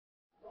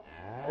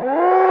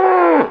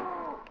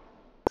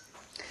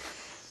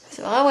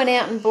I went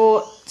out and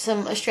bought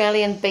some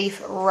Australian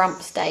beef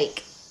rump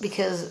steak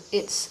because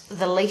it's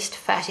the least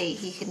fatty.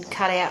 You can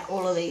cut out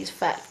all of these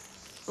fat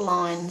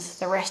lines.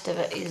 The rest of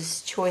it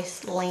is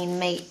choice lean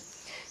meat.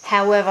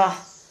 However,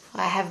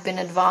 I have been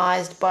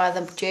advised by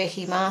the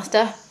jerky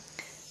master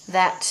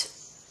that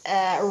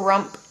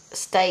rump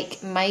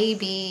steak may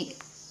be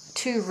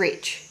too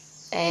rich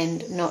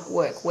and not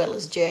work well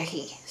as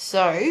jerky.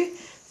 So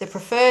the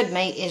preferred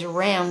meat is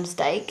round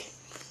steak,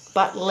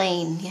 but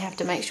lean. You have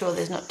to make sure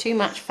there's not too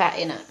much fat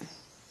in it.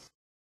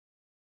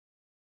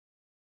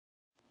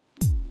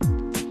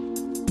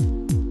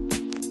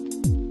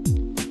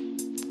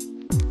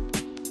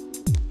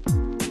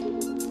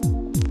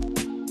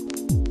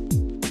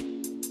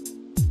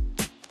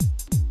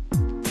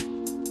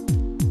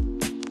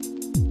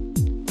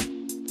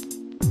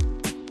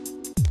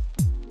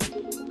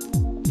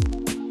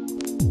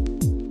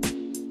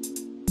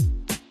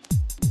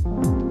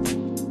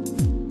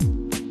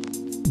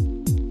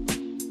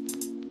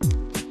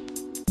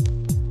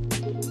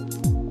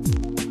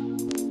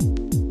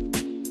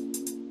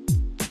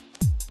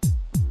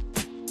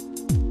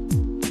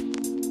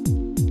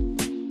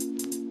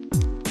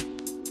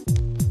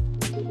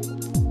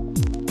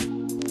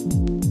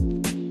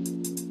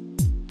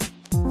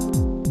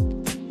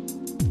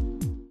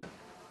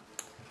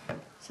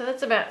 So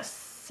that's about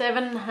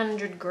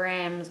 700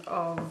 grams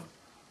of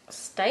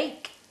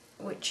steak,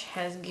 which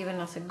has given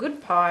us a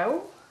good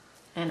pile,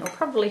 and it'll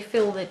probably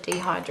fill the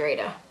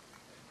dehydrator.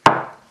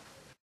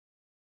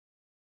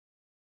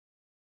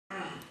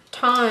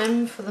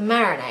 Time for the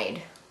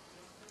marinade.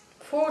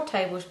 4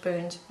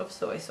 tablespoons of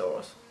soy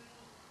sauce.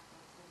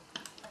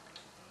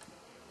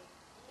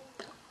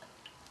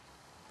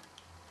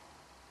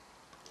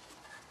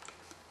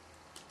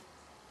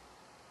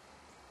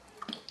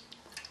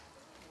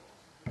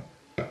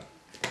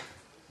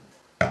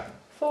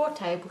 Four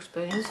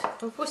tablespoons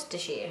of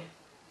Worcestershire,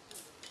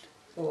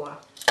 or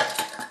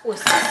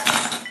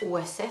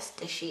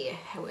Worcestershire,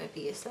 however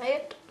you say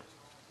it.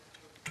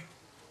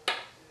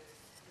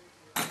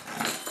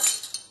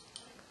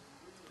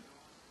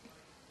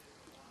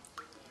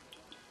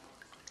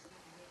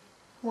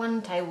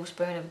 One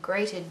tablespoon of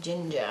grated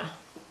ginger.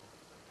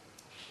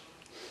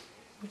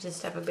 We'll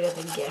just have a bit of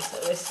a guess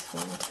at this.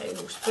 1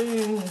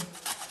 tablespoon.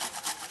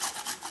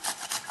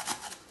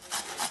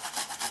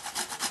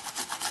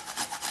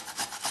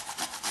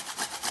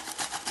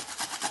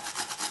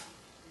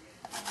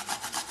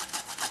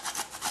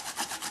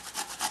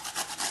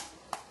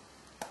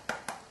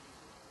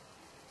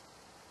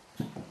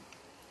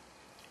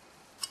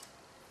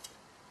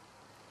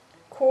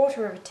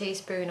 Quarter of a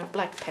teaspoon of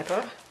black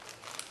pepper,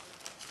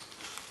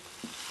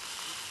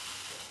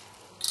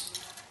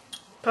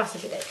 plus a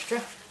bit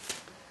extra.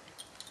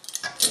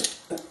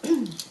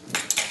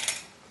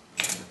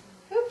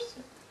 Oops.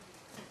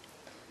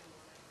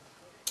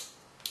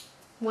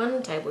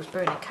 1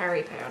 tablespoon of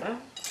curry powder.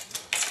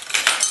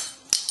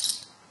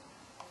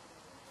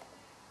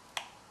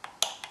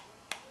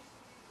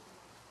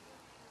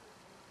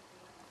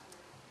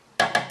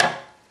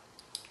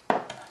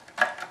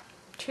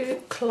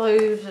 Two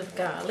cloves of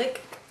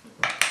garlic.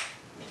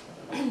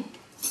 But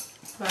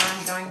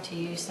I'm going to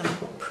use some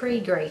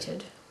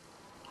pre-grated,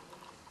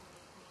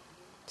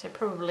 so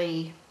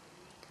probably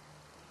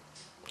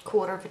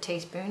 1/4 of a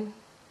teaspoon,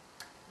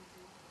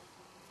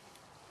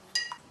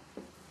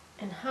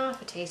 and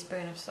 1/2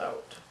 teaspoon of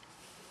salt.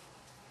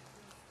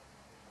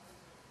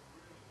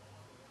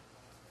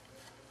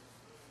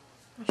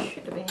 I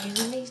should have been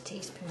using these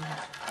teaspoons.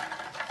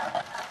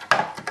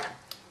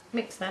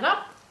 Mix that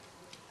up.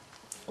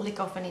 Lick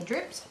off any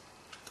drips.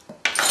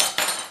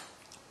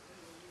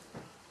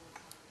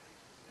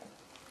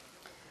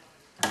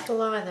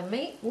 Apply the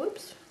meat,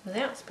 whoops,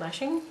 without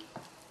splashing.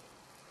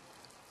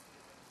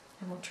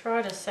 And we'll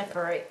try to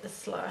separate the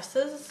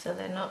slices so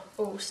they're not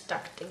all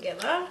stuck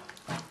together.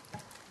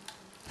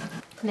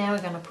 Now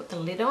we're going to put the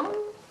lid on.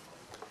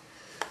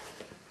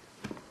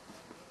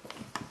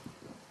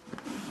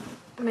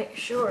 Make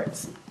sure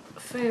it's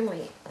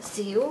firmly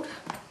sealed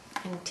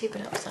and tip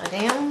it upside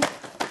down.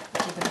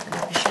 Give it a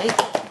bit of a shake.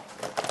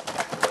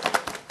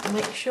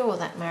 Make sure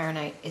that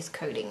marinade is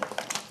coating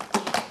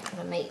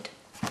the meat.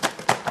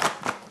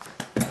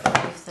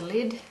 With the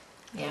lid,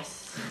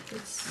 yes,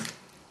 it's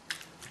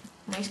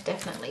most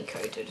definitely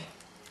coated.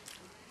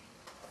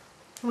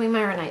 We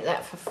marinate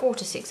that for 4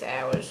 to 6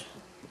 hours.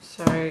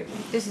 So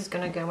this is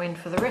going to go in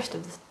for the rest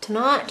of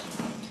tonight,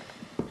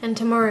 and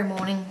tomorrow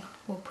morning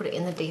we'll put it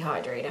in the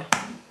dehydrator.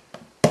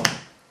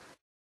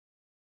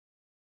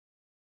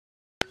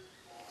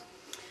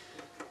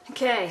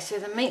 Okay, so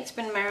the meat's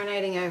been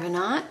marinating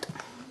overnight.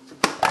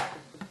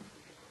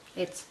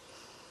 It's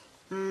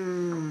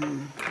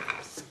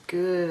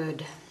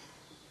good.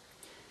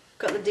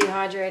 Got the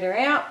dehydrator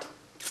out,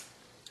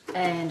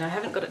 and I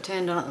haven't got it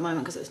turned on at the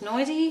moment because it's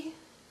noisy,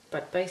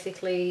 but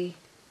basically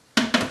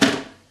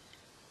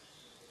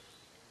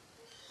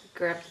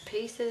grab the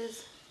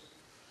pieces,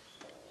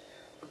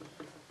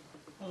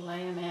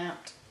 lay them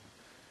out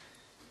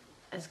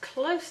as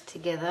close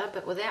together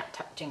but without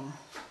touching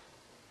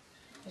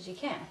as you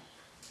can.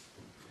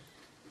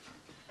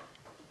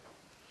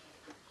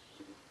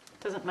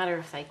 Doesn't matter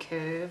if they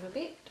curve a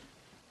bit.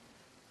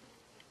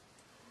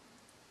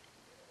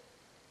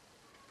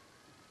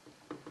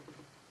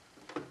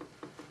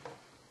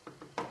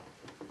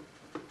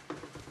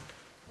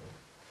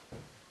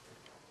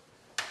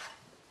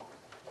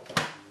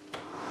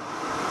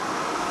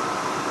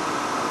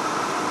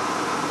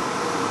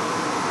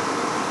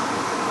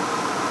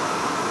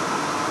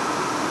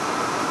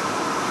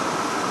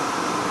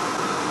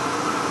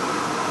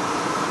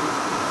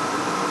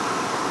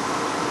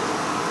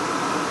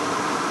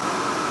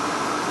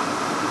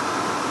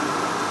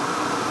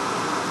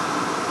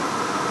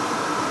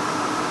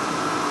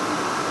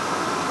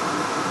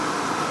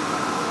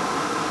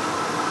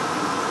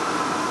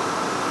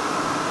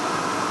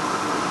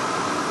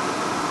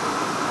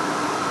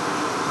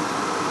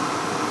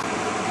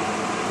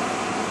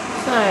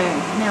 So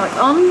now it's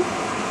on,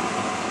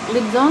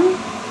 lid's on,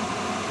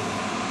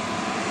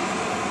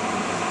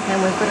 and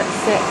we've got it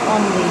set on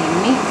the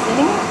meat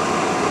setting,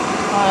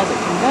 as high as it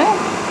can go,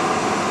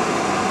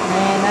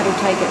 and that'll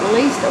take at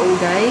least all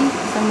day.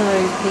 Some of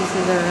those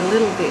pieces are a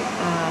little bit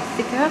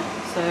thicker,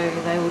 so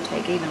they will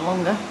take even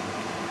longer.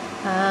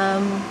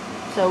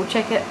 So we'll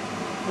check it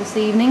this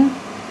evening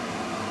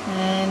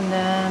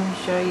and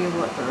show you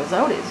what the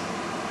result is.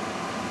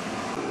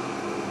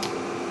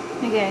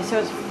 Okay, so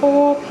it's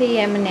 4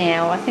 PM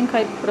now. I think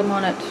I put them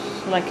on at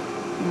like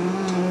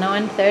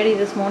 9:30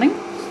 this morning.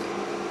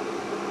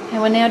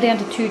 And we're now down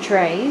to 2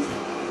 trays.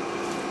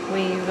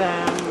 We've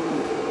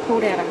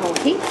pulled out a whole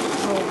heap, a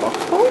whole box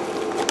full.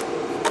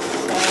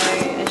 So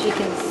as you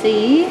can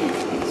see,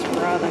 it's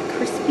rather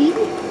crispy,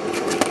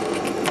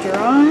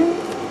 dry,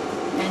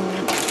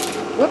 and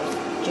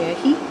whoops,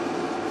 jerky.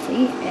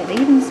 See,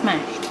 it even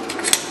smashed.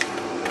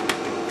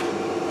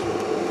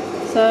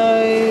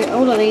 So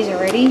all of these are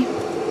ready.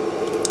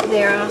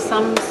 There are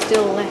some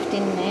still left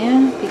in there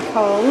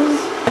because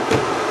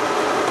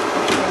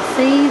you can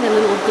see the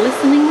little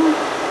glistening,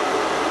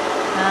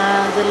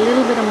 there's a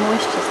little bit of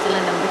moisture still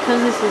in them because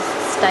this is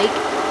steak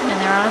and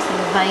there are some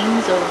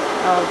veins of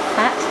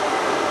fat,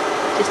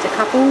 just a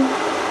couple,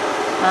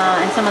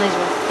 and some of these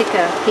were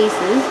thicker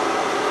pieces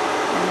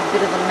and a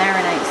bit of the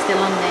marinade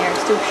still on there,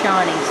 still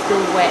shiny, still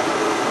wet,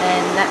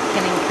 and that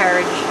can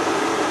encourage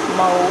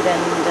mould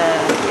and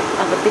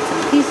other bits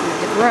and pieces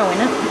to grow in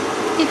it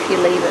if you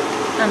leave it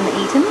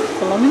uneaten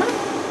for long enough.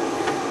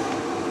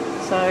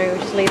 So we'll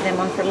just leave them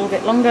on for a little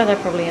bit longer. They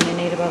probably only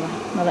need about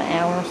another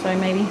hour or so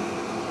maybe.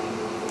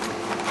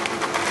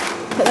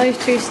 But those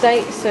 2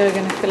 steaks are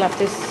going to fill up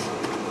this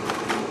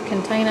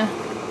container,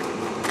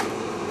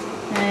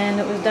 and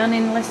it was done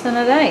in less than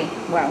a day.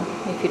 Well,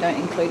 if you don't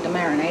include the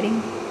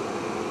marinating.